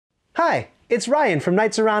Hi, it's Ryan from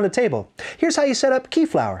Nights Around the Table. Here's how you set up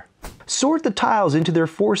Keyflower. Sort the tiles into their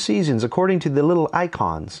 4 seasons according to the little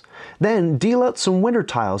icons. Then deal out some winter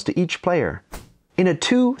tiles to each player. In a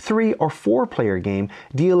 2, 3, or 4 player game,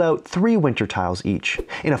 deal out 3 winter tiles each.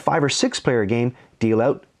 In a 5 or 6 player game, deal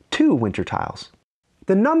out 2 winter tiles.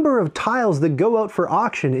 The number of tiles that go out for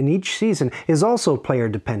auction in each season is also player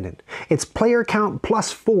dependent. It's player count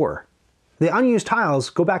plus 4. The unused tiles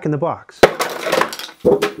go back in the box.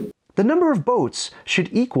 The number of boats should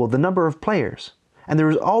equal the number of players, and there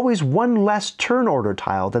is always one less turn order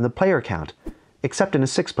tile than the player count, except in a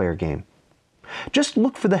 6-player game. Just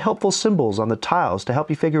look for the helpful symbols on the tiles to help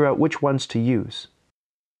you figure out which ones to use.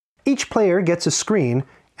 Each player gets a screen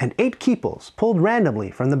and 8 keeples pulled randomly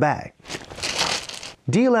from the bag.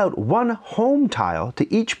 Deal out 1 home tile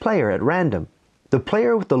to each player at random. The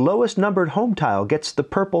player with the lowest numbered home tile gets the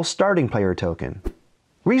purple starting player token.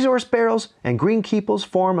 Resource barrels and green keeples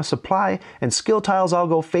form a supply, and skill tiles all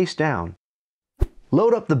go face down.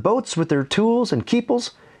 Load up the boats with their tools and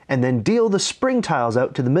keeples, and then deal the spring tiles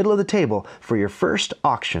out to the middle of the table for your first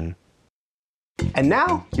auction. And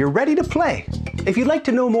now you're ready to play! If you'd like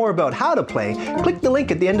to know more about how to play, click the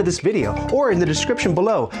link at the end of this video or in the description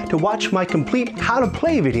below to watch my complete How to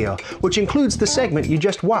Play video, which includes the segment you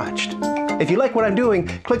just watched. If you like what I'm doing,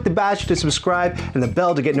 click the badge to subscribe and the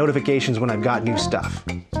bell to get notifications when I've got new stuff.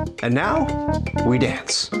 And now, we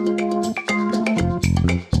dance.